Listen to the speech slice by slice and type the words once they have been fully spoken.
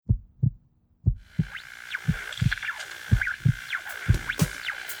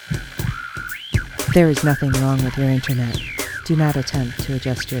There is nothing wrong with your internet. Do not attempt to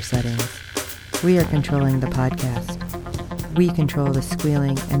adjust your settings. We are controlling the podcast. We control the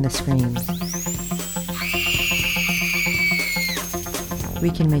squealing and the screams.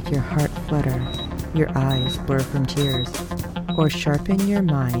 We can make your heart flutter, your eyes blur from tears, or sharpen your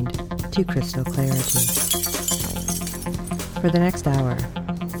mind to crystal clarity. For the next hour,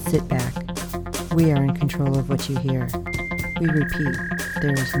 sit back. We are in control of what you hear. We repeat,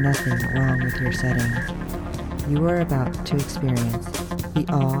 there is nothing wrong with your settings. You are about to experience the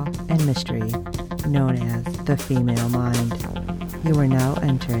awe and mystery known as the female mind. You are now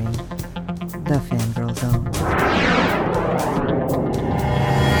entering the Fangirl Zone.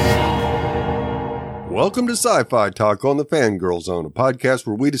 Welcome to Sci-Fi Talk on the Fangirl Zone, a podcast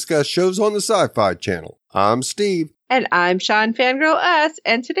where we discuss shows on the Sci-Fi Channel. I'm Steve. And I'm Sean Fangirl S,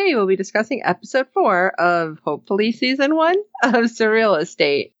 and today we'll be discussing episode 4 of hopefully season 1 of Surreal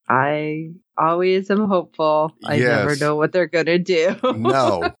Estate. I always am hopeful. I never know what they're going to do.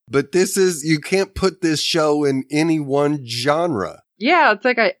 No, but you can't put this show in any one genre. Yeah, it's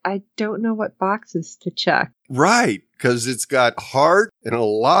like I don't know what boxes to check. Right, because it's got heart and a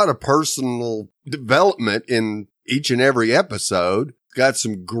lot of personal development in each and every episode. It's got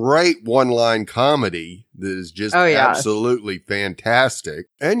some great one-line comedy that is just absolutely fantastic.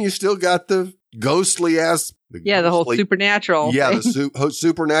 And you still got the ghostly ass... the whole supernatural thing. The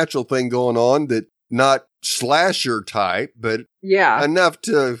supernatural thing going on that not slasher type, but enough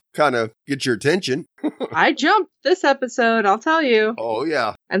to kind of get your attention. I jumped this episode, I'll tell you. Oh,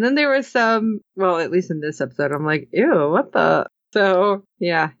 yeah. And then there was some, well, at least in this episode, I'm like, ew, what the... So,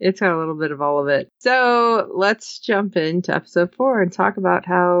 yeah, it's got a little bit of all of it. So, let's jump into episode 4 and talk about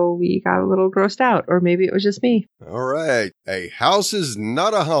how we got a little grossed out. Or maybe it was just me. All right. A house is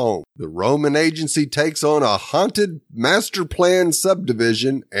not a home. The Roman agency takes on a haunted master plan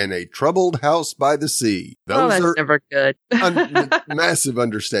subdivision and a troubled house by the sea. That's never good. Massive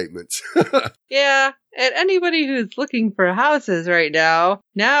understatements. Yeah. And anybody who's looking for houses right now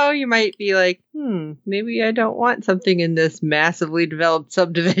you might be like, maybe I don't want something in this massively developed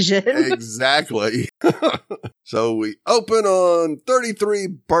subdivision. Exactly. So we open on 33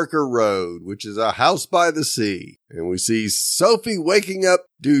 Barker Road, which is a house by the sea. And we see Sophie waking up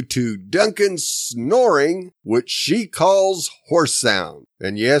due to Duncan snoring, which she calls horse sound.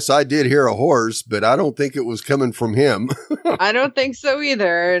 And yes, I did hear a horse, but I don't think it was coming from him. I don't think so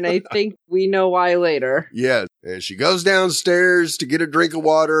either. And I think we know why later. Yes. And she goes downstairs to get a drink of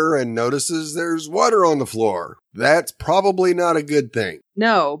water and notices there's water on the floor. That's probably not a good thing.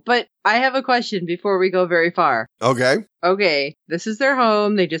 No, but I have a question before we go very far. Okay. This is their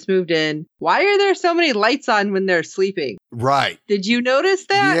home. They just moved in. Why are there so many lights on when they're sleeping? Right. Did you notice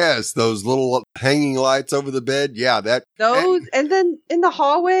that? Yes, those little hanging lights over the bed. Yeah, and then in the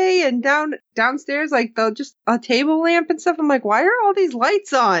hallway and downstairs, like just a table lamp and stuff. I'm like, why are all these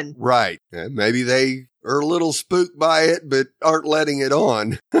lights on? Right. Maybe they are a little spooked by it, but aren't letting it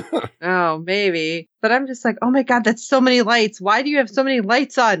on. Oh, maybe. But I'm just like, oh my God, that's so many lights. Why do you have so many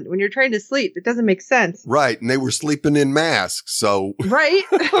lights on when you're trying to sleep? It doesn't make sense. Right. And they were sleeping in masks. So. Right.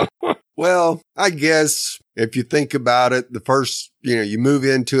 Well, I guess if you think about it, the first, you move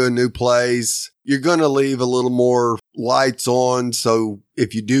into a new place, you're going to leave a little more lights on. So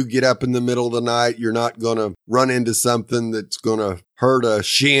if you do get up in the middle of the night, you're not going to run into something that's going to hurt a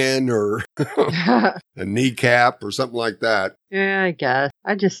shin or a kneecap or something like that. Yeah, I guess.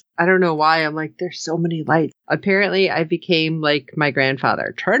 I don't know why. I'm like, there's so many lights. Apparently, I became like my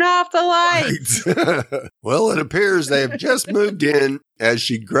grandfather. Turn off the lights! Right. Well, it appears they have just moved in as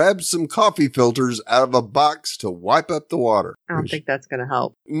she grabs some coffee filters out of a box to wipe up the water. I don't think that's going to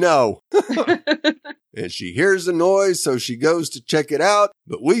help. No. And she hears the noise, so she goes to check it out.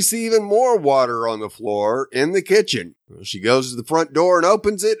 But we see even more water on the floor in the kitchen. She goes to the front door and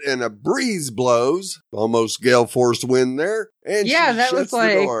opens it, and a breeze blows. Almost gale force wind there. And she shuts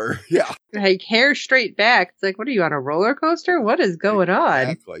the door. Yeah. Like hair straight back. It's like, what are you on a roller coaster? What is going on?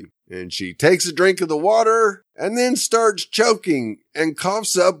 Exactly. And she takes a drink of the water and then starts choking and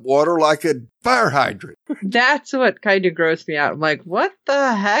coughs up water like a fire hydrant. That's what kind of grossed me out. I'm like, what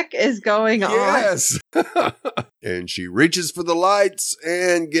the heck is going on? Yes. And she reaches for the lights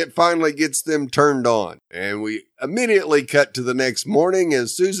and finally gets them turned on. And we immediately cut to the next morning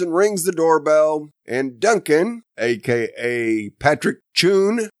as Susan rings the doorbell and Duncan, a.k.a. Patrick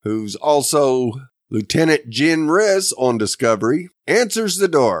Choon, who's also Lieutenant Jin Riss on Discovery, answers the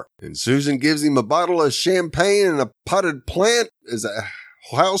door, and Susan gives him a bottle of champagne and a potted plant as a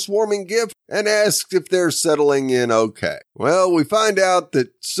housewarming gift and asks if they're settling in okay. Well, we find out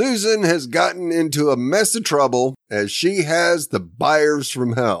that Susan has gotten into a mess of trouble as she has the buyers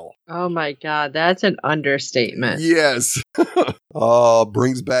from hell. Oh my God, that's an understatement. Yes. Oh,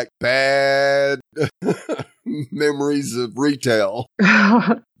 brings back bad memories of retail.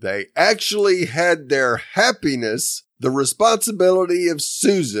 They actually had their happiness, the responsibility of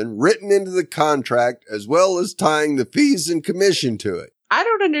Susan, written into the contract, as well as tying the fees and commission to it. I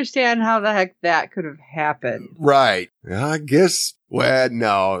don't understand how the heck that could have happened. Right. I guess, well,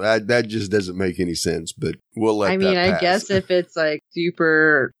 no, that just doesn't make any sense, but we'll let that pass. I guess if it's like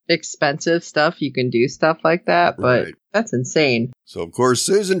super expensive stuff, you can do stuff like that, but Right. That's insane. So, of course,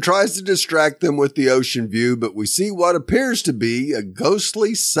 Susan tries to distract them with the ocean view, but we see what appears to be a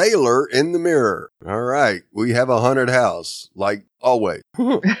ghostly sailor in the mirror. All right, we have a haunted house, like always.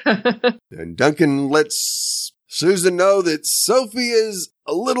 And Duncan lets Susan know that Sophie is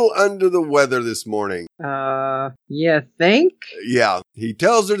a little under the weather this morning. You think? Yeah, he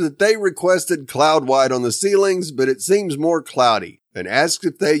tells her that they requested cloud white on the ceilings, but it seems more cloudy, and asks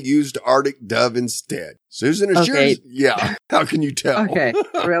if they used Arctic Dove instead. Susan assures, yeah, how can you tell? Okay,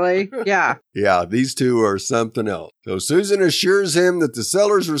 really? Yeah. Yeah, these two are something else. So Susan assures him that the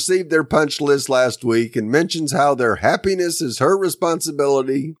sellers received their punch list last week and mentions how their happiness is her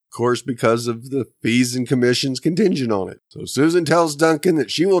responsibility, of course, because of the fees and commissions contingent on it. So Susan tells Duncan that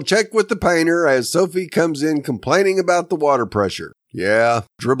she will check with the painter as Sophie comes in complaining about the water pressure. Yeah,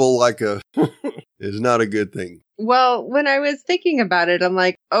 dribble like a is not a good thing. Well, when I was thinking about it, I'm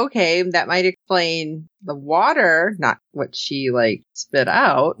like, okay, that might explain the water, not what she like spit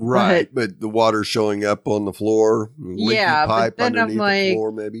out. Right, but the water showing up on the floor, leaky pipe but then underneath the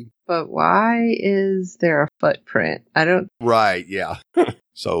floor maybe. But why is there a footprint? Right, yeah.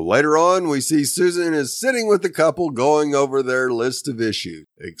 So later on, we see Susan is sitting with the couple going over their list of issues.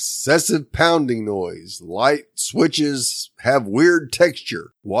 Excessive pounding noise, light switches have weird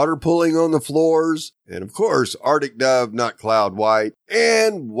texture, water pooling on the floors, and of course, Arctic Dove, not cloud white,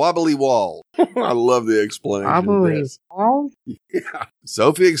 and wobbly wall. I love the explanation. Wobbly wall? Yeah.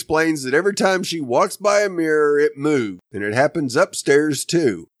 Sophie explains that every time she walks by a mirror, it moves, and it happens upstairs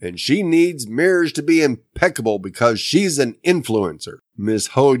too. And she needs mirrors to be impeccable because she's an influencer. Miss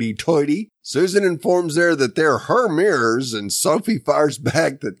Hoity-toity. Susan informs her that they're her mirrors, and Sophie fires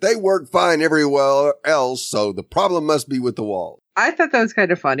back that they work fine everywhere else, so the problem must be with the wall. I thought that was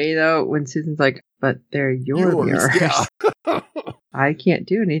kind of funny, though, when Susan's like, but they're your mirrors. Yeah. I can't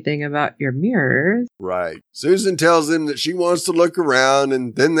do anything about your mirrors. Right. Susan tells them that she wants to look around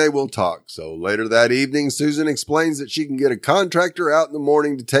and then they will talk. So later that evening, Susan explains that she can get a contractor out in the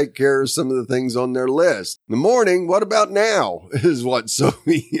morning to take care of some of the things on their list. In the morning, what about now? Is what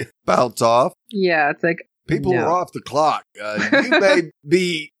Sophie spouts off. Yeah, it's like, people are off the clock. You may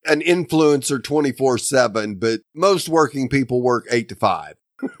be an influencer 24/7, but most working people work 8 to 5.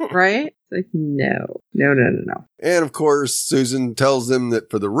 Right? It's like, no. And of course, Susan tells them that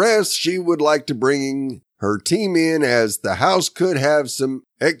for the rest, she would like to bring her team in as the house could have some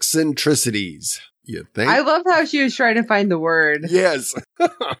eccentricities. You think? I love how she was trying to find the word. Yes.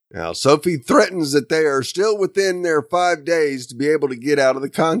 Now, Sophie threatens that they are still within their 5 days to be able to get out of the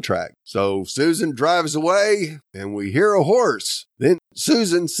contract. So Susan drives away and we hear a horse. Then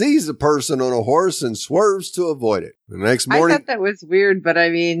Susan sees a person on a horse and swerves to avoid it. The next morning. I thought that was weird, but I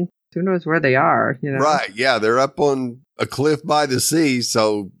mean, who knows where they are, you know? Right. Yeah. They're up on a cliff by the sea.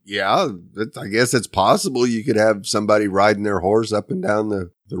 So yeah, I guess it's possible you could have somebody riding their horse up and down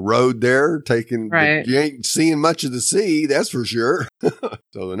the road there, taking, right. You ain't seeing much of the sea, that's for sure.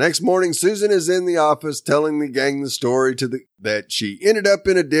 So the next morning, Susan is in the office telling the gang the story that she ended up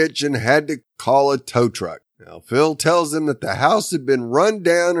in a ditch and had to call a tow truck. Now, Phil tells them that the house had been run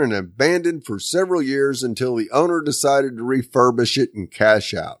down and abandoned for several years until the owner decided to refurbish it and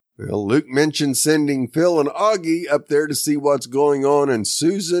cash out. Well, Luke mentioned sending Phil and Augie up there to see what's going on, and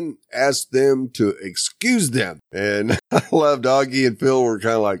Susan asked them to excuse them. And I loved Augie and Phil were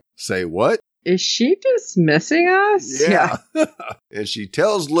kind of like, say what? Is she dismissing us? Yeah. And she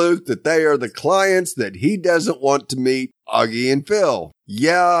tells Luke that they are the clients that he doesn't want to meet, Augie and Phil.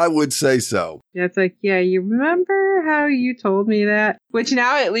 Yeah, I would say so. Yeah, it's like, yeah, you remember how you told me that? Which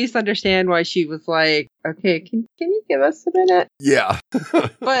now I at least understand why she was like, okay, can you give us a minute? Yeah.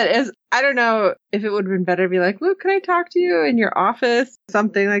 But I don't know if it would have been better to be like, Luke, can I talk to you in your office?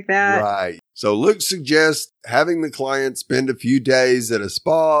 Something like that. Right. So Luke suggests having the client spend a few days at a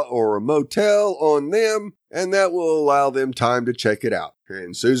spa or a motel on them, and that will allow them time to check it out.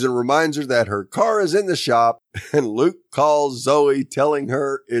 And Susan reminds her that her car is in the shop, and Luke calls Zoe telling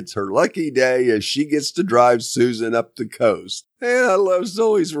her it's her lucky day as she gets to drive Susan up the coast. And I love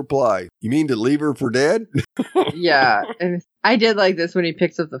Zoe's reply. You mean to leave her for dead? Yeah. And I did like this when he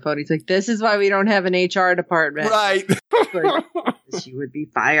picks up the phone. He's like, this is why we don't have an HR department. Right. Like, she would be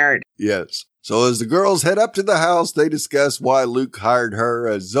fired. Yes. So as the girls head up to the house, they discuss why Luke hired her,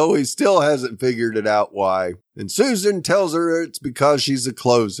 as Zoe still hasn't figured it out why. And Susan tells her it's because she's a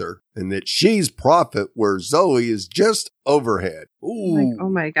closer and that she's profit where Zoe is just overhead. Ooh. Like, oh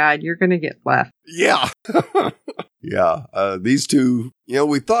my God, you're going to get left. Yeah. Yeah. These two,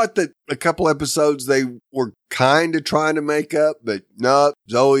 we thought that a couple episodes they were kind of trying to make up, but no,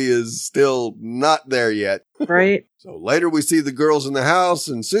 Zoe is still not there yet. Right. So later we see the girls in the house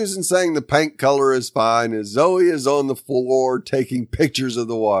and Susan saying the paint color is fine as Zoe is on the floor taking pictures of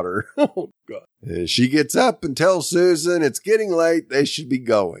the water. Oh, God. And she gets up and tells Susan it's getting late. They should be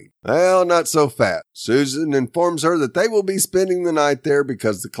going. Well, not so fast. Susan informs her that they will be spending the night there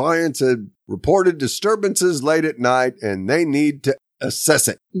because the clients had reported disturbances late at night and they need to assess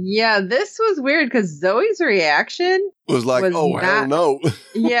it. Yeah, this was weird because Zoe's reaction was like, hell no.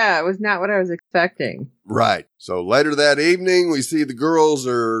 Yeah, it was not what I was expecting. Right. So later that evening, we see the girls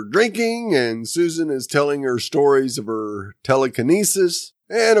are drinking and Susan is telling her stories of her telekinesis.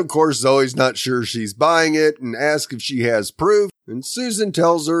 And of course, Zoe's not sure she's buying it and asks if she has proof. And Susan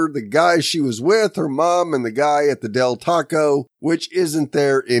tells her the guy she was with, her mom, and the guy at the Del Taco, which isn't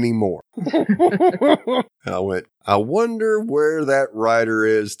there anymore. I went, I wonder where that writer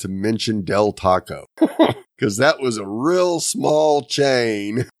is to mention Del Taco. Because that was a real small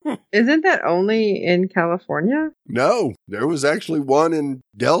chain. Isn't that only in California? No, there was actually one in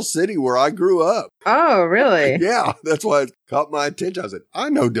Del City where I grew up. Oh, really? Yeah, that's why it caught my attention. I said, I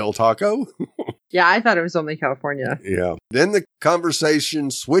know Del Taco. Yeah, I thought it was only California. Yeah. Then the conversation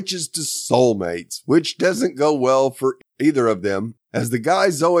switches to soulmates, which doesn't go well for either of them. As the guy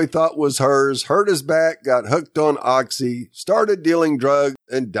Zoe thought was hers hurt his back, got hooked on Oxy, started dealing drugs,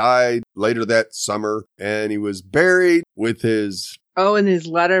 and died later that summer. And he was buried with his in his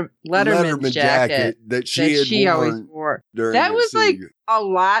Letterman jacket that she always wore. That was like a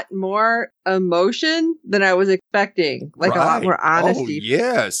lot more emotion than I was expecting. Like a lot more honesty. Oh,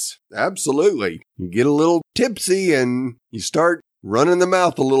 yes, absolutely. You get a little tipsy and you start running the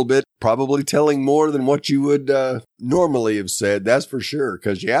mouth a little bit, probably telling more than what you would normally have said. That's for sure.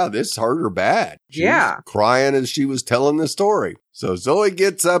 Because, this hurt her bad. She was crying as she was telling the story. So Zoe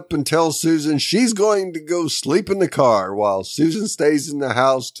gets up and tells Susan she's going to go sleep in the car while Susan stays in the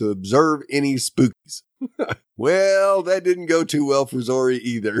house to observe any spookies. Well, that didn't go too well for Zoe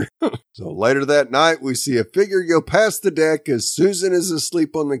either. So later that night, we see a figure go past the deck as Susan is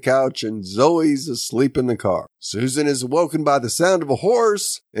asleep on the couch and Zoe's asleep in the car. Susan is awoken by the sound of a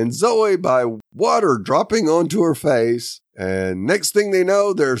horse and Zoe by water dropping onto her face. And next thing they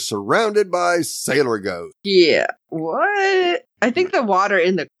know, they're surrounded by sailor ghosts. Yeah. What? I think the water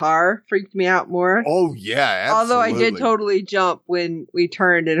in the car freaked me out more. Oh, yeah, absolutely. Although I did totally jump when we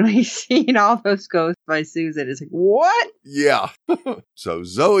turned and we seen all those ghosts by Susan. It's like, what? Yeah. So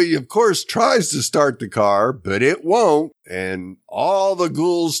Zoe, of course, tries to start the car, but it won't. And all the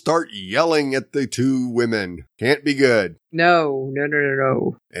ghouls start yelling at the two women. Can't be good. No.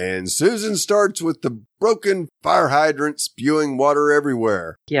 And Susan starts with the broken fire hydrant spewing water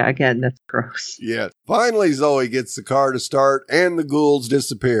everywhere. Yeah, again, that's gross. Yeah. Finally, Zoe gets the car to start and the ghouls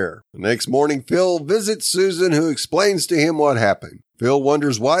disappear. The next morning, Phil visits Susan, who explains to him what happened. Phil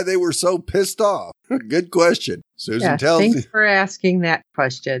wonders why they were so pissed off. Good question. Susan tells him. Thanks for asking that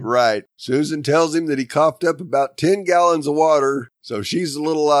question. Right. Susan tells him that he coughed up about 10 gallons of water, so she's a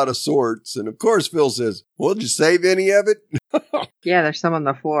little out of sorts. And of course, Phil says, well, did you save any of it? Yeah, there's some on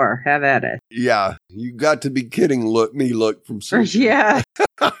the floor. Have at it. Yeah, you got to be kidding. Look from Susan. Yeah.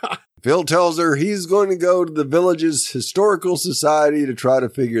 Phil tells her he's going to go to the village's historical society to try to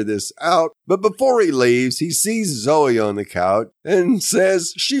figure this out. But before he leaves, he sees Zoe on the couch and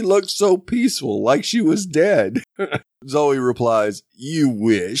says she looks so peaceful, like she was dead. Zoe replies, you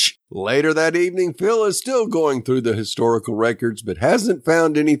wish. Later that evening, Phil is still going through the historical records, but hasn't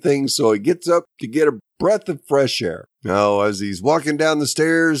found anything, so he gets up to get a breath of fresh air. Now, as he's walking down the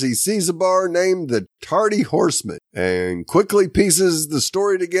stairs, he sees a bar named the Tardy Horseman and quickly pieces the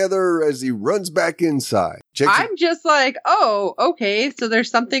story together as he runs back inside. I'm just like, oh, okay, so there's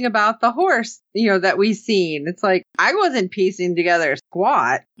something about the horse, that we've seen. It's like, I wasn't piecing together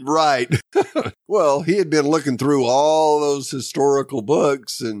squat. Right. Well, he had been looking through all those historical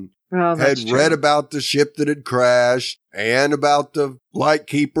books and had read about the ship that had crashed and about the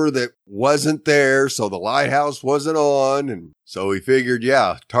lightkeeper that wasn't there, so the lighthouse wasn't on. And So he figured,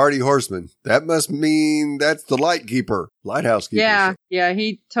 yeah, tardy horseman. That must mean that's the lighthouse keeper. Yeah,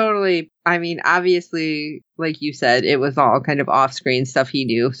 he totally, I mean, obviously, like you said, it was all kind of off-screen stuff he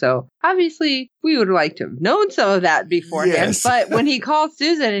knew. So obviously, we would like to have known some of that beforehand. Yes. But when he calls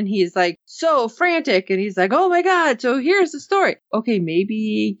Susan and he's like so frantic and he's like, oh my God, so here's the story. Okay,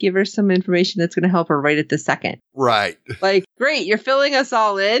 maybe give her some information that's going to help her right at the second. Right. Like, great, you're filling us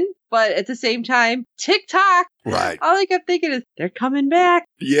all in. But at the same time, TikTok. Right. All I kept thinking is, they're coming back.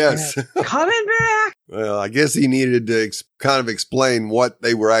 Yes. They're coming back. Well, I guess he needed to kind of explain what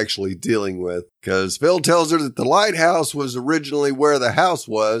they were actually dealing with, because Phil tells her that the lighthouse was originally where the house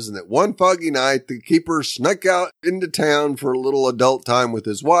was, and that one foggy night, the keeper snuck out into town for a little adult time with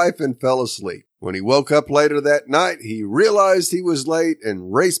his wife and fell asleep. When he woke up later that night, he realized he was late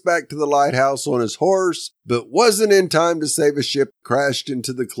and raced back to the lighthouse on his horse, but wasn't in time to save a ship crashed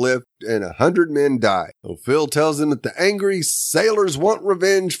into the cliff and 100 men died. So Phil tells him that the angry sailors want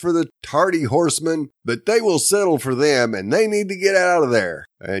revenge for the tardy horsemen, but they will settle for them and they need to get out of there.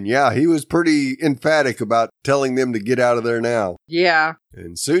 And yeah, he was pretty emphatic about telling them to get out of there now. Yeah.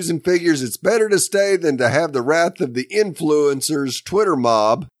 And Susan figures it's better to stay than to have the wrath of the influencers' Twitter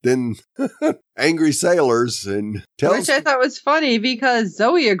mob than angry sailors, and Which I thought was funny because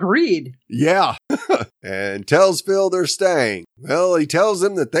Zoe agreed. Yeah. And tells Phil they're staying. Well, he tells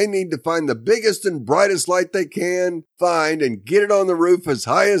them that they need to find the biggest and brightest light they can find and get it on the roof as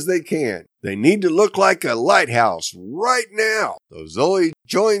high as they can. They need to look like a lighthouse right now. So Zoe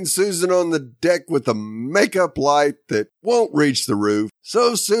joins Susan on the deck with a makeup light that won't reach the roof.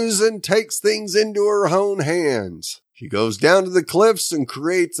 So Susan takes things into her own hands. She goes down to the cliffs and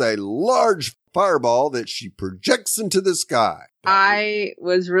creates a large fireball that she projects into the sky. I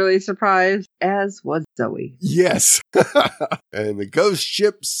was really surprised, as was Zoe. Yes. And the ghost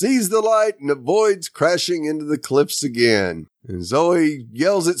ship sees the light and avoids crashing into the cliffs again. And Zoe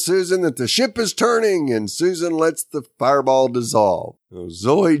yells at Susan that the ship is turning, and Susan lets the fireball dissolve. So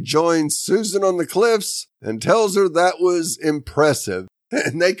Zoe joins Susan on the cliffs and tells her that was impressive,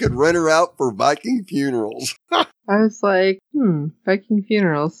 and they could rent her out for Viking funerals. I was like, Viking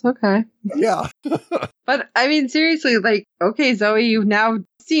funerals. Okay. Yeah. But I mean, seriously, like, okay, Zoe, you've now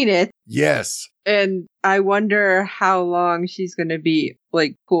seen it. Yes. And I wonder how long she's going to be,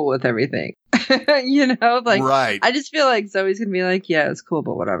 like, cool with everything. You know, like, right. I just feel like Zoe's going to be like, yeah, it's cool,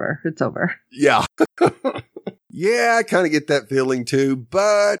 but whatever. It's over. Yeah. Yeah, I kind of get that feeling too,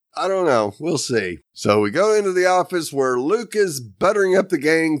 but I don't know. We'll see. So we go into the office where Luke is buttering up the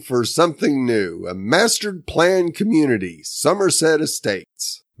gang for something new, a mastered plan community, Somerset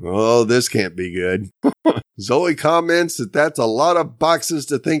Estates. Oh, this can't be good. Zoe comments that that's a lot of boxes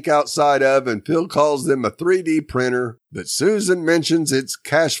to think outside of, and Phil calls them a 3D printer, but Susan mentions it's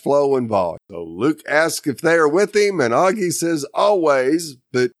cash flow involved. So Luke asks if they are with him, and Augie says always,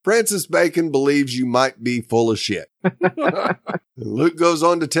 but Francis Bacon believes you might be full of shit. Luke goes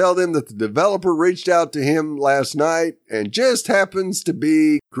on to tell them that the developer reached out to him last night and just happens to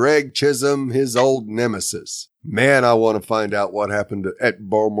be Greg Chisholm, his old nemesis. Man, I want to find out what happened at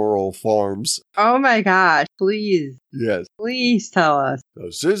Balmoral Farms. Oh my gosh, please. Yes. Please tell us. So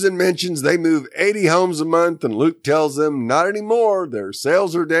Susan mentions they move 80 homes a month, and Luke tells them not anymore. Their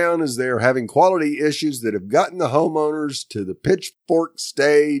sales are down as they are having quality issues that have gotten the homeowners to the pitchfork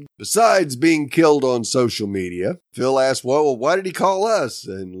stage, besides being killed on social media. Phil asks, well, why did he call us?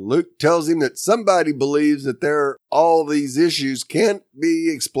 And Luke tells him that somebody believes that all these issues can't be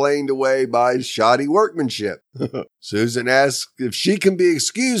explained away by shoddy workmanship. Susan asks if she can be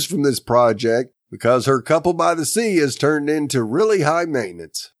excused from this project because her couple by the sea has turned into really high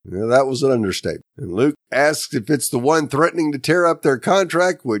maintenance. Now, that was an understatement. And Luke asks if it's the one threatening to tear up their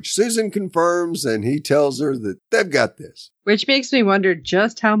contract, which Susan confirms, and he tells her that they've got this. Which makes me wonder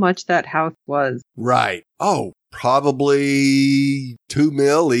just how much that house was. Right. Oh, probably $2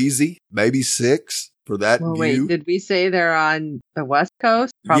 million easy, maybe $6 million. For that view. Wait, did we say they're on the West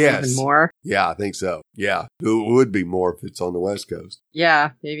Coast? Probably even more. Yeah, I think so. Yeah, it would be more if it's on the West Coast. Yeah,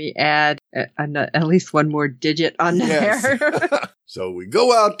 maybe add at least one more digit on there. So we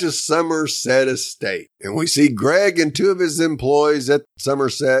go out to Somerset Estate, and we see Greg and two of his employees at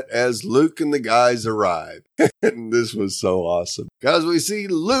Somerset as Luke and the guys arrive. And this was so awesome, because we see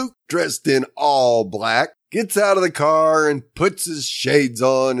Luke dressed in all black, gets out of the car and puts his shades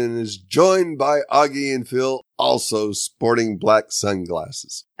on, and is joined by Augie and Phil, also sporting black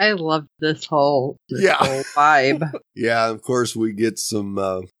sunglasses. I love this whole vibe. Yeah, of course we get some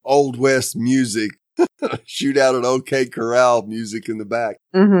Old West music shoot out an OK Corral music in the back.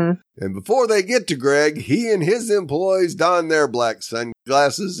 Mm-hmm. And before they get to Greg, he and his employees don their black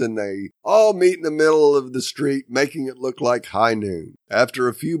sunglasses and they all meet in the middle of the street, making it look like high noon. After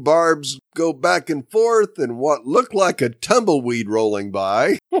a few barbs go back and forth and what looked like a tumbleweed rolling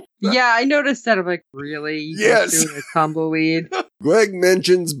by. Yeah, I noticed that. I'm like, really? Yes. Doing a tumbleweed? Greg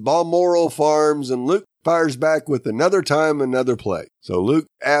mentions Balmoral Farms and Luke fires back with another time, another place. So Luke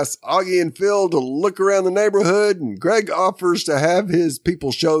asks Augie and Phil to look around the neighborhood, and Greg offers to have his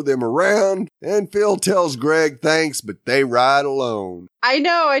people show them around, and Phil tells Greg thanks, but they ride alone. I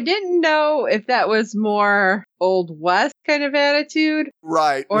know. I didn't know if that was more Old West kind of attitude.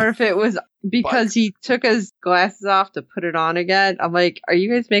 Right. Or if it was because he took his glasses off to put it on again. I'm like, are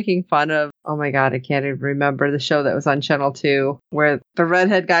you guys making fun of, oh my God, I can't even remember the show that was on Channel 2 where the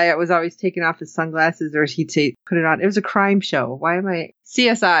redhead guy was always taking off his sunglasses, or he'd say, put it on. It was a crime show. Why am I?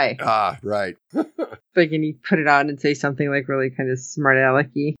 CSI. Ah, right. Thinking he'd put it on and say something like really kind of smart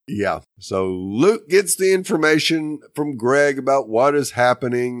alecky. Yeah. So Luke gets the information from Greg about what is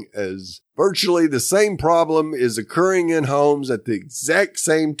happening, as virtually the same problem is occurring in homes at the exact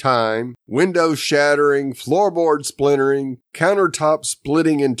same time. Windows shattering, floorboard splintering, countertop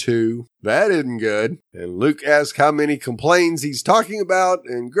splitting in two. That isn't good. And Luke asks how many complaints he's talking about,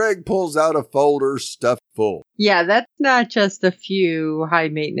 and Greg pulls out a folder stuffed full. Yeah, that's not just a few high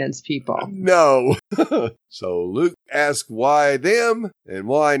maintenance people. No. So Luke asks why them and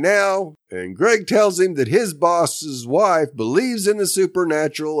why now, and Greg tells him that his boss's wife believes in the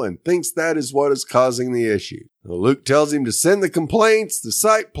supernatural and thinks that is what is causing the issue. Now, Luke tells him to send the complaints, the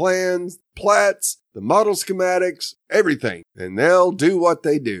site plans, plats, the model schematics, everything, and they'll do what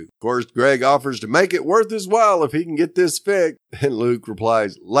they do. Of course, Greg offers to make it worth his while if he can get this fixed, and Luke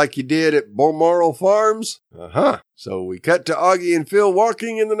replies, like you did at Balmoral Farms? Uh-huh. So we cut to Augie and Phil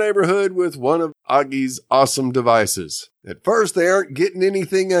walking in the neighborhood with one of Augie's awesome devices. At first, they aren't getting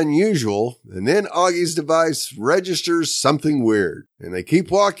anything unusual, and then Augie's device registers something weird. And they keep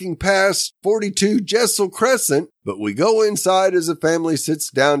walking past 42 Jessel Crescent, but we go inside as a family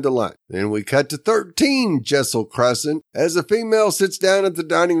sits down to lunch. Then we cut to 13 Jessel Crescent as a female sits down at the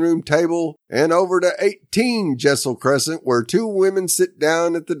dining room table, and over to 18 Jessel Crescent where two women sit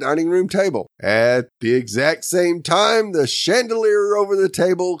down at the dining room table. At the exact same time, the chandelier over the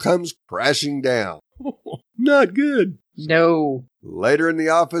table comes crashing down. Not good. No. Later in the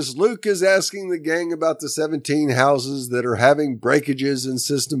office, Luke is asking the gang about the 17 houses that are having breakages and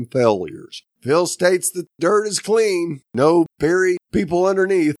system failures. Phil states that dirt is clean, no buried people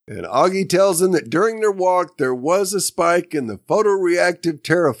underneath, and Augie tells them that during their walk there was a spike in the photoreactive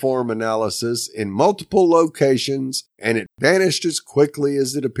terraform analysis in multiple locations, and it vanished as quickly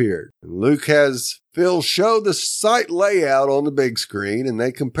as it appeared. And Luke has Phil show the site layout on the big screen, and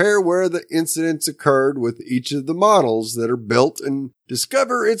they compare where the incidents occurred with each of the models that are built and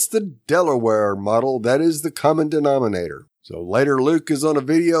discover it's the Delaware model that is the common denominator. So later, Luke is on a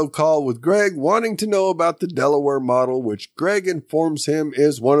video call with Greg wanting to know about the Delaware model, which Greg informs him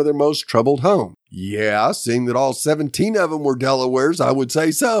is one of their most troubled homes. Yeah, seeing that all 17 of them were Delawares, I would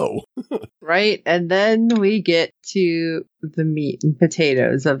say so. Right? And then we get to the meat and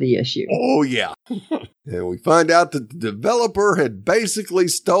potatoes of the issue. Oh, yeah. And we find out that the developer had basically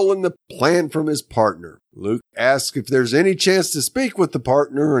stolen the plan from his partner. Luke asks if there's any chance to speak with the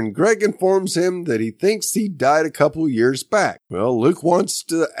partner, and Greg informs him that he thinks he died a couple years back. Well, Luke wants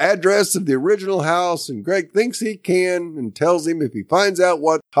the address of the original house, and Greg thinks he can and tells him if he finds out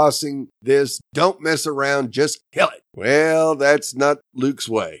what's causing this, don't mess around, just kill it. Well, that's not Luke's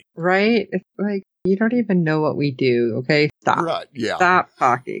way. Right? It's like, you don't even know what we do, okay? Stop. Right, yeah. Stop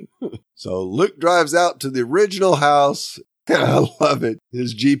talking. So Luke drives out to the original house. I love it.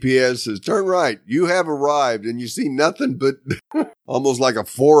 His GPS says, turn right. You have arrived, and you see nothing but almost like a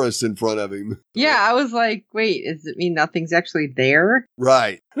forest in front of him. Yeah, I was like, wait, does it mean nothing's actually there?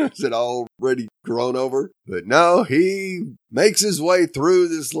 Right. Is it already grown over? But no, he makes his way through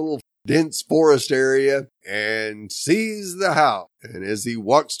this little dense forest area and sees the house. And as he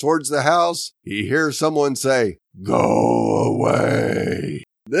walks towards the house, he hears someone say, go away.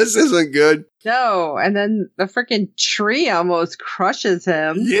 This isn't good. No, and then the freaking tree almost crushes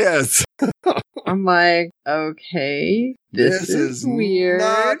him. Yes. I'm like, okay, this is weird.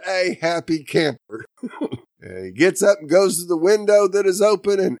 Not a happy camper. And he gets up and goes to the window that is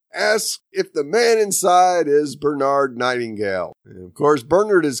open and asks if the man inside is Bernard Nightingale. And of course,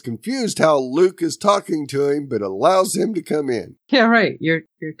 Bernard is confused how Luke is talking to him, but allows him to come in. Yeah, right. You're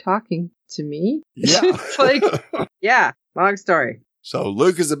talking to me? Yeah. It's like, yeah, long story. So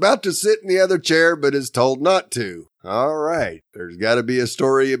Luke is about to sit in the other chair, but is told not to. All right, there's got to be a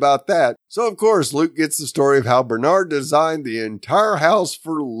story about that. So, of course, Luke gets the story of how Bernard designed the entire house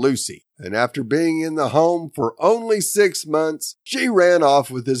for Lucy. And after being in the home for only 6 months, she ran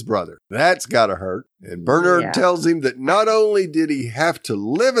off with his brother. That's gotta hurt. And Bernard tells him that not only did he have to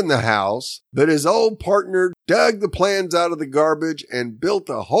live in the house, but his old partner dug the plans out of the garbage and built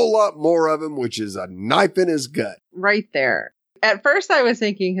a whole lot more of them, which is a knife in his gut. Right there. At first, I was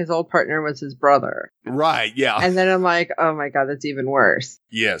thinking his old partner was his brother. Right, yeah. And then I'm like, oh my God, that's even worse.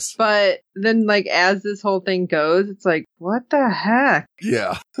 Yes. But then, like, as this whole thing goes, it's like, what the heck?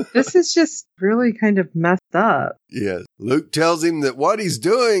 Yeah. This is just really kind of messed up. Yes. Luke tells him that what he's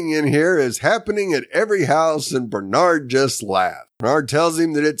doing in here is happening at every house, and Bernard just laughs. Bernard tells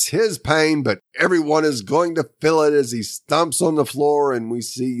him that it's his pain, but everyone is going to feel it as he stomps on the floor and we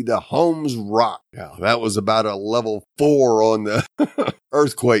see the homes rock. Now, that was about a level 4 on the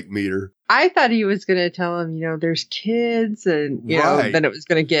earthquake meter. I thought he was going to tell him, there's kids and, know, then it was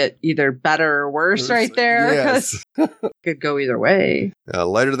going to get either better or worse right there. Yes. Could go either way.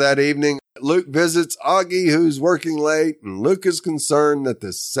 Later that evening, Luke visits Augie, who's working late, and Luke is concerned that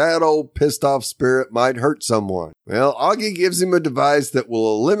the sad old pissed off spirit might hurt someone. Well, Augie gives him a device that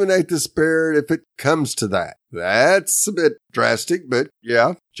will eliminate the spirit if it comes to that. That's a bit drastic, but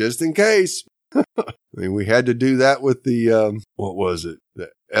yeah, just in case. I mean, we had to do that with the, what was it? The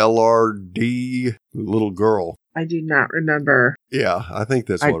LRD little girl. I do not remember. Yeah, I think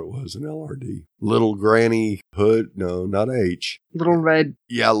that's what it was, an LRD. Little Granny Hood. No, not H. Little Red.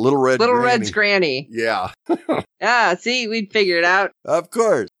 Yeah, Little Red Little Granny. Red's Granny. Yeah. Yeah, see, we'd figure it out. Of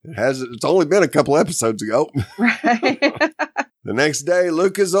course. It's only been a couple episodes ago. Right. The next day,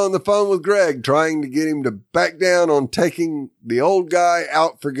 Luke is on the phone with Greg, trying to get him to back down on taking the old guy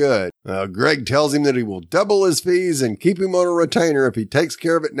out for good. Greg tells him that he will double his fees and keep him on a retainer if he takes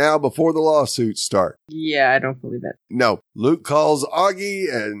care of it now before the lawsuits start. Yeah, I don't believe it. No. Luke calls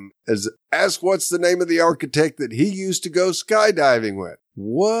Augie and asks what's the name of the architect that he used to go skydiving with.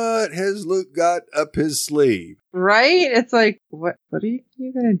 What has Luke got up his sleeve? Right? It's like, what are you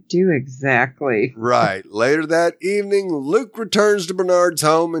going to do exactly? Right. Later that evening, Luke returns to Bernard's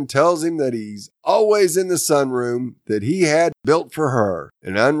home and tells him that he's always in the sunroom that he had built for her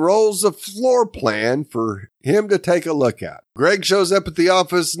and unrolls a floor plan for him to take a look at. Greg shows up at the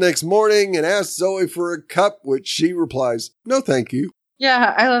office next morning and asks Zoe for a cup, which she replies, "No, thank you."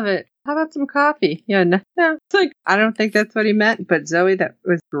 Yeah, I love it. How about some coffee? Yeah, no. It's like, I don't think that's what he meant, but Zoe, that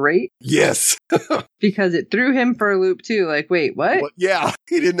was great. Yes. Because it threw him for a loop too. Like, wait, what? Well, yeah,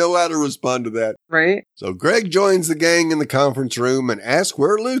 he didn't know how to respond to that. Right. So Greg joins the gang in the conference room and asks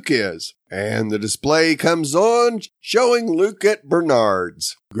where Luke is. And the display comes on, showing Luke at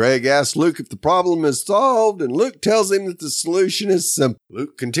Bernard's. Greg asks Luke if the problem is solved, and Luke tells him that the solution is simple.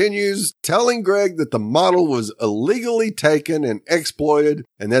 Luke continues telling Greg that the model was illegally taken and exploited,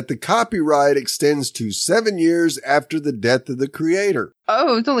 and that the copyright extends to 7 years after the death of the creator.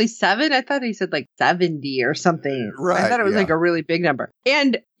 Oh, it's only 7? I thought he said like 70 or something. Right. I thought it was like a really big number.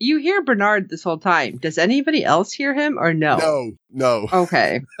 And you hear Bernard this whole time. Does anybody else hear him or no? No.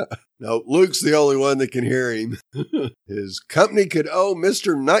 Okay. No, Luke's the only one that can hear him. His company could owe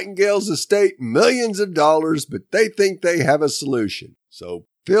Mr. Nightingale's estate millions of dollars, but they think they have a solution. So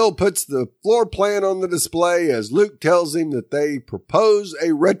Phil puts the floor plan on the display as Luke tells him that they propose a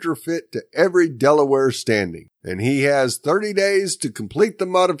retrofit to every Delaware standing. And he has 30 days to complete the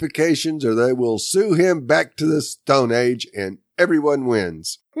modifications or they will sue him back to the Stone Age and everyone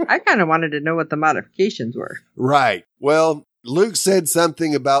wins. I kind of wanted to know what the modifications were. Right. Well, Luke said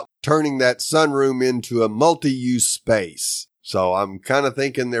something about turning that sunroom into a multi-use space. So I'm kind of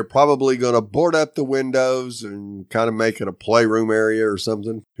thinking they're probably going to board up the windows and kind of make it a playroom area or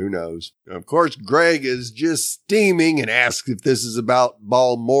something. Who knows? Of course, Greg is just steaming and asks if this is about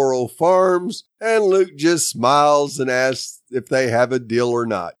Balmoral Farms. And Luke just smiles and asks if they have a deal or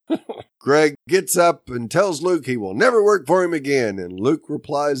not. Greg gets up and tells Luke he will never work for him again, and Luke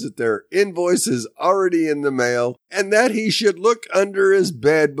replies that their invoice is already in the mail and that he should look under his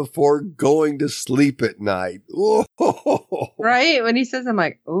bed before going to sleep at night. Right? When he says, I'm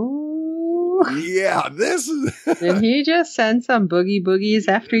like, ooh. Yeah, this is... Did he just send some boogie boogies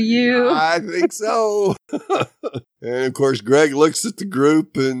after you? I think so. And of course, Greg looks at the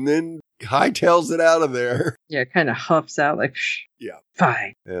group and then hightails it out of there. Yeah, kind of huffs out like, shh. Yeah.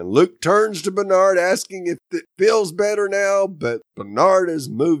 Fine. And Luke turns to Bernard asking if it feels better now, but Bernard has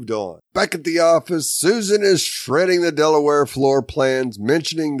moved on. Back at the office, Susan is shredding the Delaware floor plans,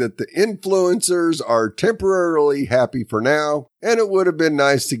 mentioning that the influencers are temporarily happy for now, and it would have been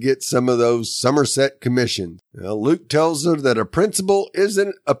nice to get some of those Somerset commissions. Now, Luke tells her that a principal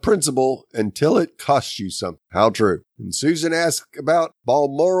isn't a principal until it costs you something. How true. And Susan asks about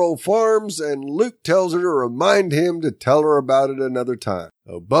Balmoral Farms, and Luke tells her to remind him to tell her about it another time.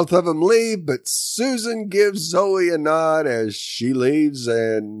 So both of them leave, but Susan gives Zoe a nod as she leaves,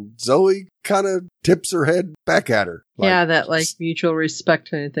 and Zoe kind of tips her head back at her. Yeah, that like mutual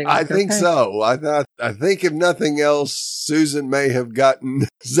respect kind of thing. I think so. I think if nothing else, Susan may have gotten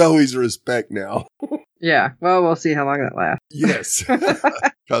Zoe's respect now. Yeah, well, we'll see how long that lasts. Yes,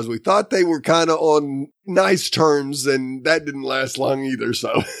 because we thought they were kind of on nice terms, and that didn't last long either,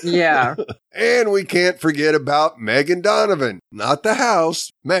 so. Yeah. And we can't forget about Megan Donovan. Not the house,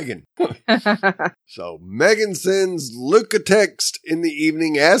 Megan. So Megan sends Luke a text in the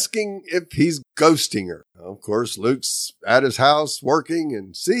evening asking if he's ghosting her. Of course, Luke's at his house working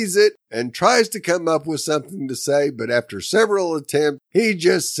and sees it and tries to come up with something to say, but after several attempts, he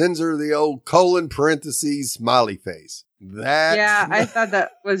just sends her the old colon parentheses smiley face. Yeah, I thought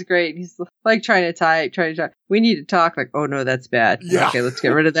that was great. He's like trying to type. We need to talk. Like, oh no, that's bad. Yeah. Okay, let's get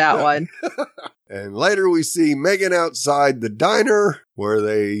rid of that one. And later we see Megan outside the diner where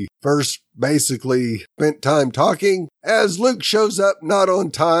they first basically spent time talking as Luke shows up not on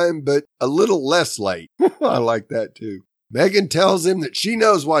time, but a little less late. I like that too. Megan tells him that she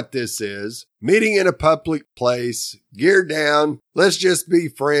knows what this is. Meeting in a public place, gear down, let's just be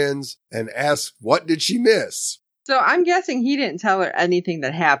friends, and asks what did she miss? So I'm guessing he didn't tell her anything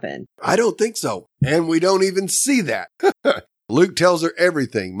that happened. I don't think so. And we don't even see that. Luke tells her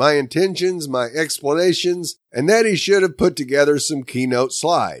everything, my intentions, my explanations, and that he should have put together some keynote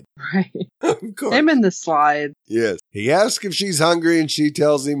slide. Right. Of course. Him in the slide. Yes. He asks if she's hungry and she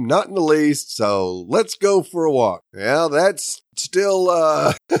tells him not in the least, so let's go for a walk. Well, that's still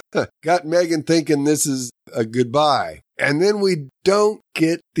got Megan thinking this is a goodbye. And then we don't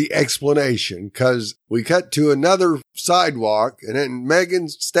get the explanation because we cut to another sidewalk and then Megan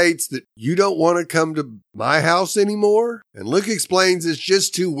states that you don't want to come to my house anymore. And Luke explains it's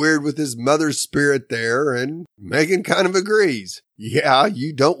just too weird with his mother's spirit there. And Megan kind of agrees. Yeah,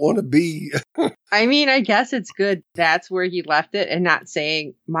 you don't want to be. I mean, I guess it's good that's where he left it and not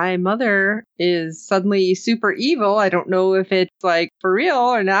saying my mother is suddenly super evil. I don't know if it's like for real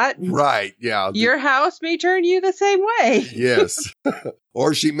or not. Right. Yeah. Your house may turn you the same way. Yes.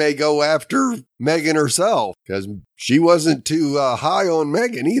 Or she may go after Megan herself because she wasn't too high on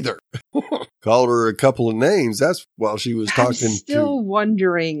Megan either. Called her a couple of names. That's while she was talking I'm still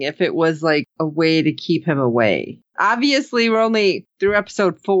wondering if it was like a way to keep him away. Obviously, we're only through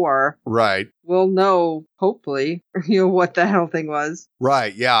episode 4. Right. We'll know, hopefully, what the hell thing was.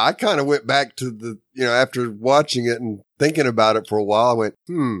 Right. Yeah. I kind of went back to the, after watching it and thinking about it for a while, I went,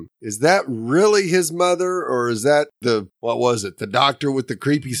 is that really his mother or is that the doctor with the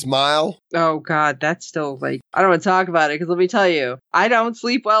creepy smile? Oh, God, that's still like, I don't want to talk about it because let me tell you, I don't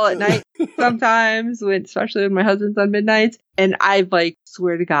sleep well at night sometimes, especially when my husband's on midnights. And I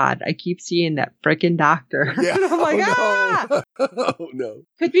swear to God, I keep seeing that freaking doctor. Yeah. And I'm like, Oh, no.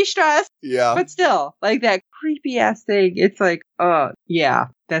 Could be stress. Yeah. But still, that creepy ass thing. It's like, yeah,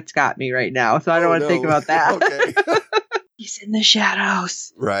 that's got me right now. So I don't want to think about that. Okay. He's in the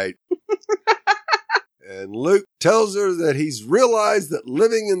shadows. Right. And Luke tells her that he's realized that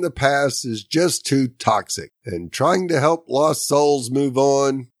living in the past is just too toxic and trying to help lost souls move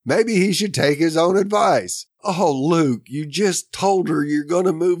on. Maybe he should take his own advice. Oh, Luke, you just told her you're going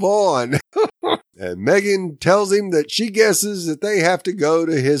to move on. And Megan tells him that she guesses that they have to go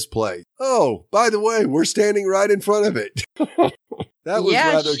to his place. Oh, by the way, we're standing right in front of it. That was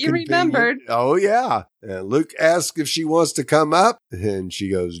rather she convenient. Remembered. Oh, yeah. And Luke asks if she wants to come up. And she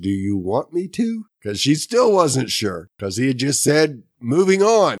goes, do you want me to? Because she still wasn't sure. Because he had just said, moving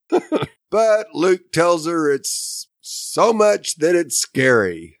on. But Luke tells her it's so much that it's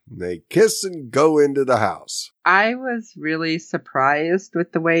scary. They kiss and go into the house. I was really surprised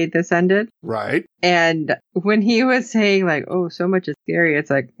with the way this ended. Right. And when he was saying oh, so much is scary,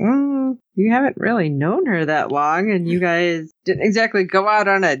 it's like, you haven't really known her that long and you guys didn't exactly go out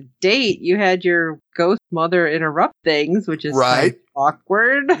on a date. You had your ghost mother interrupt things, which is right. Kind of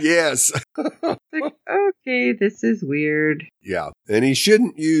awkward. Yes. Okay, this is weird. Yeah. And he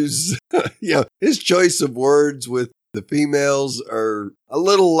shouldn't use, his choice of words with The females are a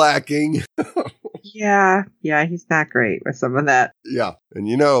little lacking. Yeah, he's not great with some of that. Yeah. And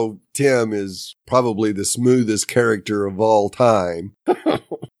you know, Tim is probably the smoothest character of all time.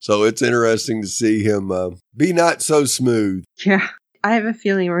 So it's interesting to see him be not so smooth. Yeah. I have a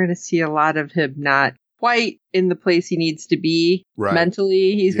feeling we're going to see a lot of him not quite in the place he needs to be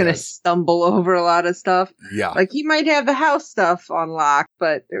mentally. He's going to stumble over a lot of stuff. Yeah. Like he might have the house stuff on lock,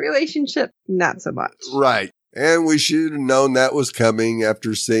 but the relationship, not so much. Right. And we should have known that was coming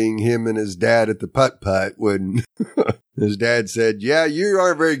after seeing him and his dad at the putt-putt when his dad said, yeah, you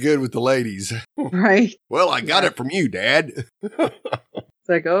aren't very good with the ladies. Right. Well, I got it from you, Dad. It's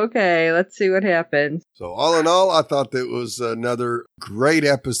like, okay, let's see what happens. So all in all, I thought that was another great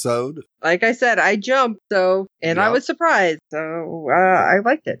episode. Like I said, I jumped, I was surprised. So I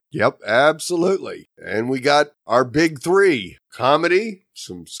liked it. Yep, absolutely. And we got our big three: comedy,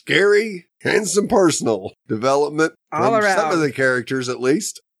 some scary, and some personal development all from around. Some of the characters, at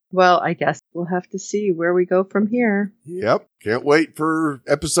least. Well, I guess we'll have to see where we go from here. Yep. Can't wait for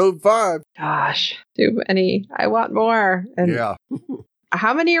episode 5. Gosh, too many. I want more. And yeah.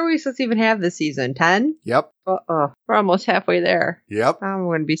 How many are we supposed to even have this season? 10? Yep. Uh-oh. We're almost halfway there. Yep. I'm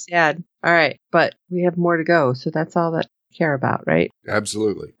going to be sad. All right. But we have more to go. So that's all that I care about, right?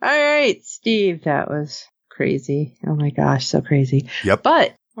 Absolutely. All right, Steve. That was crazy. Oh my gosh. So crazy. Yep.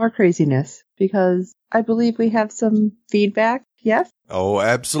 But more craziness because I believe we have some feedback. Yes? Oh,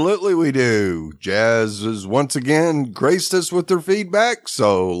 absolutely we do. Jazz has once again graced us with her feedback,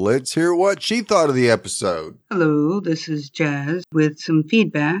 so let's hear what she thought of the episode. Hello, this is Jazz with some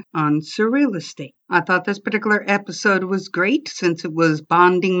feedback on Surreal Estate. I thought this particular episode was great since it was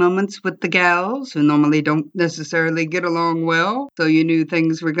bonding moments with the gals who normally don't necessarily get along well, so you knew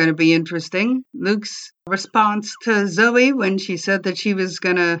things were going to be interesting. Luke's response to Zoe when she said that she was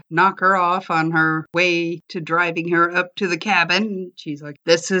going to knock her off on her way to driving her up to the cabin. She's like,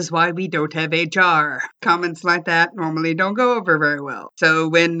 this is why we don't have HR. Comments like that normally don't go over very well. So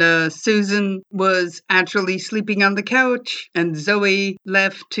when Susan was actually sleeping on the couch and Zoe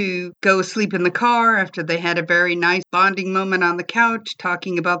left to go sleep in the car after they had a very nice bonding moment on the couch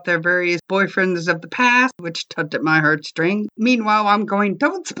talking about their various boyfriends of the past, which tugged at my heartstring. Meanwhile, I'm going,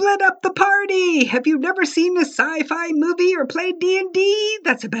 don't split up the party! Have you never seen a sci-fi movie or played D&D?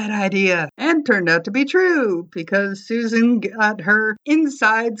 That's a bad idea. And turned out to be true, because Susan got her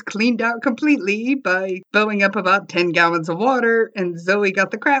insides cleaned out completely by blowing up about 10 gallons of water, and Zoe got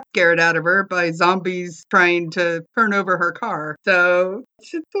the crap scared out of her by zombies trying to turn over her car. So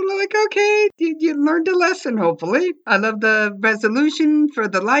it's sort of like, okay, you learned a lesson, hopefully. I love the resolution for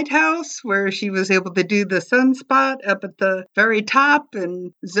the lighthouse, where she was able to do the sunspot up at the very top,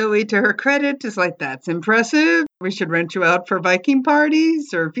 and Zoe, to her credit, is like, that's impressive. We should rent you out for Viking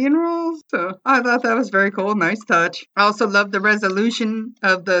parties or funerals. So I thought that was very cool. Nice touch. I also love the resolution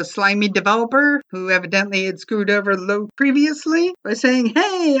of the slimy developer who evidently had screwed over Luke previously by saying,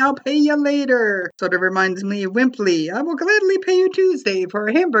 hey, I'll pay you later. Sort of reminds me of Wimpley. I will gladly pay you Tuesday for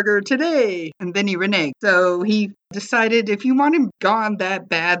a hamburger today. And then he reneged. So he decided if you want him gone that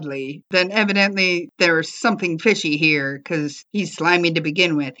badly, then evidently there's something fishy here because he's slimy to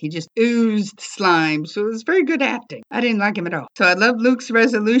begin with. He just oozed slime, so it was very good acting. I didn't like him at all. So I love Luke's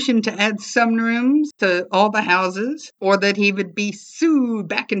resolution to add sunrooms to all the houses, or that he would be sued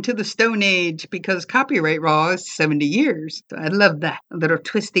back into the Stone Age because copyright law is 70 years. So I love that. A little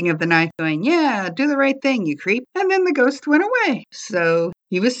twisting of the knife going, yeah, do the right thing, you creep. And then the ghost went away. So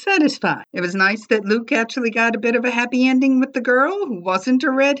he was satisfied. It was nice that Luke actually got a bit of a happy ending with the girl who wasn't a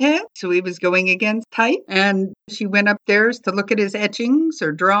redhead, so he was going against type. And she went upstairs to look at his etchings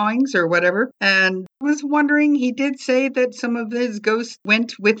or drawings or whatever, and was wondering, he did say that some of his ghosts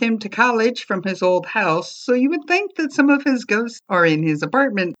went with him to college from his old house, so you would think that some of his ghosts are in his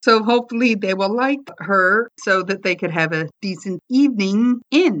apartment. So hopefully they will like her so that they could have a decent evening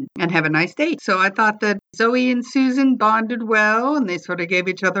in and have a nice date. So I thought that Zoe and Susan bonded well, and they sort of gave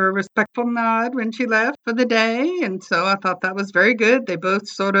each other a respectful nod when she left for the day, and so I thought that was very good. They both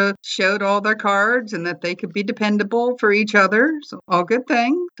sort of showed all their cards and that they could be dependable for each other, so all good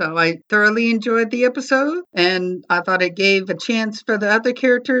things. So I thoroughly enjoyed the episode, and I thought it gave a chance for the other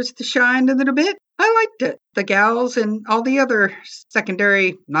characters to shine a little bit. I liked it. The gals and all the other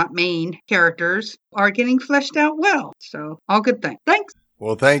secondary, not main characters are getting fleshed out well, so all good things. Thanks.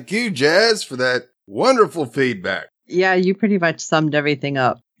 Well, thank you, Jazz, for that wonderful feedback. Yeah, you pretty much summed everything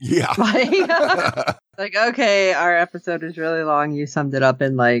up. Yeah. Like, okay, our episode is really long. You summed it up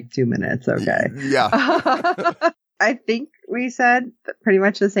in like 2 minutes. Okay. Yeah. I think we said pretty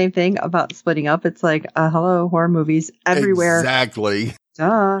much the same thing about splitting up. It's like, hello, horror movies everywhere. Exactly.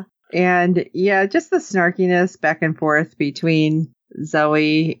 Duh. And yeah, just the snarkiness back and forth between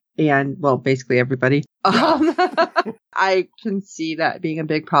Zoe and, well, basically everybody. I can see that being a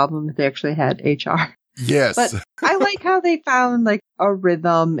big problem if they actually had HR. Yes. But I like how they found like a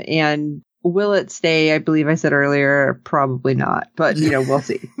rhythm, and will it stay? I believe I said earlier, probably not, but we'll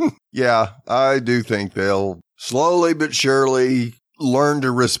see. Yeah, I do think they'll slowly but surely learn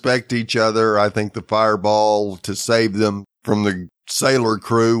to respect each other. I think the fireball to save them from the sailor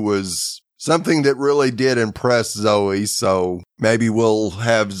crew was something that really did impress Zoe. So maybe we'll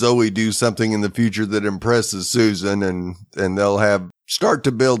have Zoe do something in the future that impresses Susan, and they'll start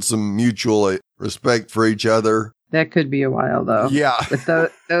to build some mutual respect for each other. That could be a while, though. Yeah.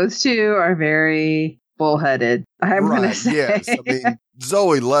 But those two are very bullheaded, I'm going to say. Yes. I mean,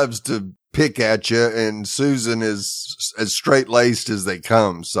 Zoe loves to pick at you, and Susan is as straight-laced as they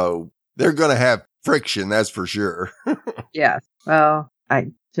come. So they're going to have friction, that's for sure. Yes. Well, I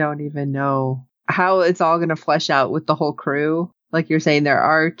don't even know how it's all going to flesh out with the whole crew. Like you're saying, their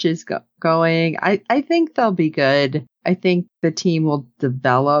arch is going. I think they'll be good. I think the team will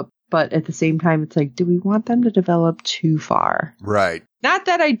develop. But at the same time, it's like, do we want them to develop too far? Right. Not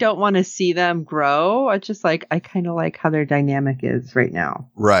that I don't want to see them grow. It's just like, I kind of like how their dynamic is right now.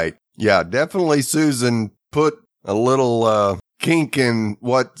 Right. Yeah, definitely Susan put a little kink in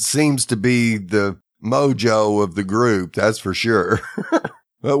what seems to be the mojo of the group. That's for sure.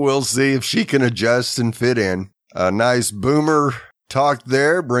 But we'll see if she can adjust and fit in. A nice boomer talk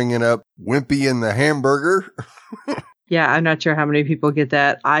there, bringing up Wimpy and the hamburger. Yeah, I'm not sure how many people get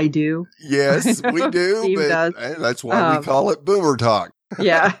that. I do. Yes, we do. Steve does. That's why we call it boomer talk.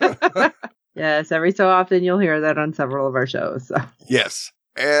 Yeah. Yes, every so often you'll hear that on several of our shows. So. Yes.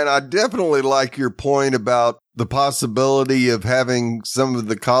 And I definitely like your point about the possibility of having some of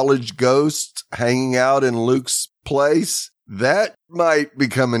the college ghosts hanging out in Luke's place. That might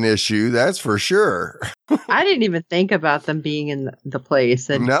become an issue, that's for sure. I didn't even think about them being in the place.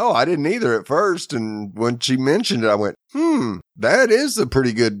 And no, I didn't either at first. And when she mentioned it, I went, that is a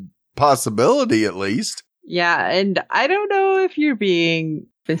pretty good possibility, at least. Yeah, and I don't know if you're being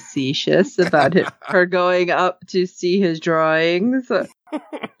facetious about her going up to see his drawings,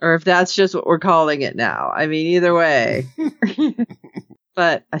 or if that's just what we're calling it now. I mean, either way.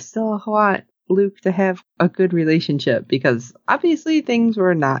 But I still want Luke to have a good relationship, because obviously things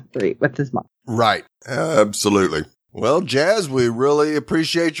were not great with his mom. Right. Absolutely. Well, Jazz, we really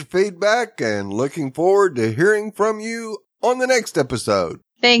appreciate your feedback and looking forward to hearing from you on the next episode.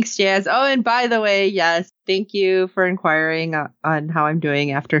 Thanks, Jazz. Oh, and by the way, yes, thank you for inquiring on how I'm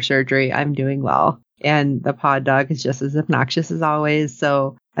doing after surgery. I'm doing well. And the pod dog is just as obnoxious as always,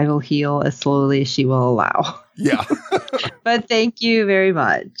 so I will heal as slowly as she will allow. Yeah. But thank you very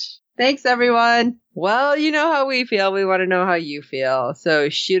much. Thanks, everyone. Well, you know how we feel. We want to know how you feel. So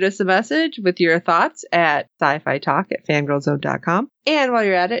shoot us a message with your thoughts at sci-fi-talk@fangirlzone.com. And while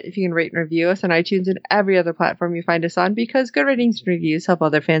you're at it, if you can rate and review us on iTunes and every other platform you find us on, because good ratings and reviews help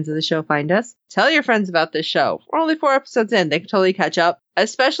other fans of the show find us. Tell your friends about this show. We're only 4 episodes in. They can totally catch up,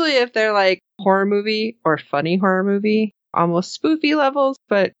 especially if they're like horror movie or funny horror movie. Almost spoofy levels,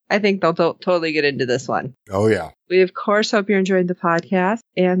 but I think they'll totally get into this one. Oh, yeah. We, of course, hope you're enjoying the podcast.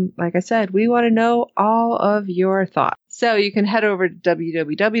 And like I said, we want to know all of your thoughts. So you can head over to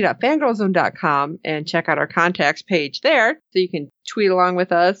www.fangirlzone.com and check out our contacts page there. So you can tweet along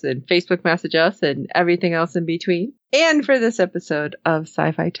with us and Facebook message us and everything else in between. And for this episode of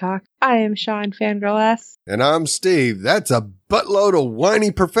Sci-Fi Talk, I am Sean Fangirl S. And I'm Steve. That's a buttload of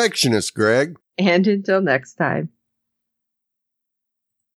whiny perfectionists, Greg. And until next time.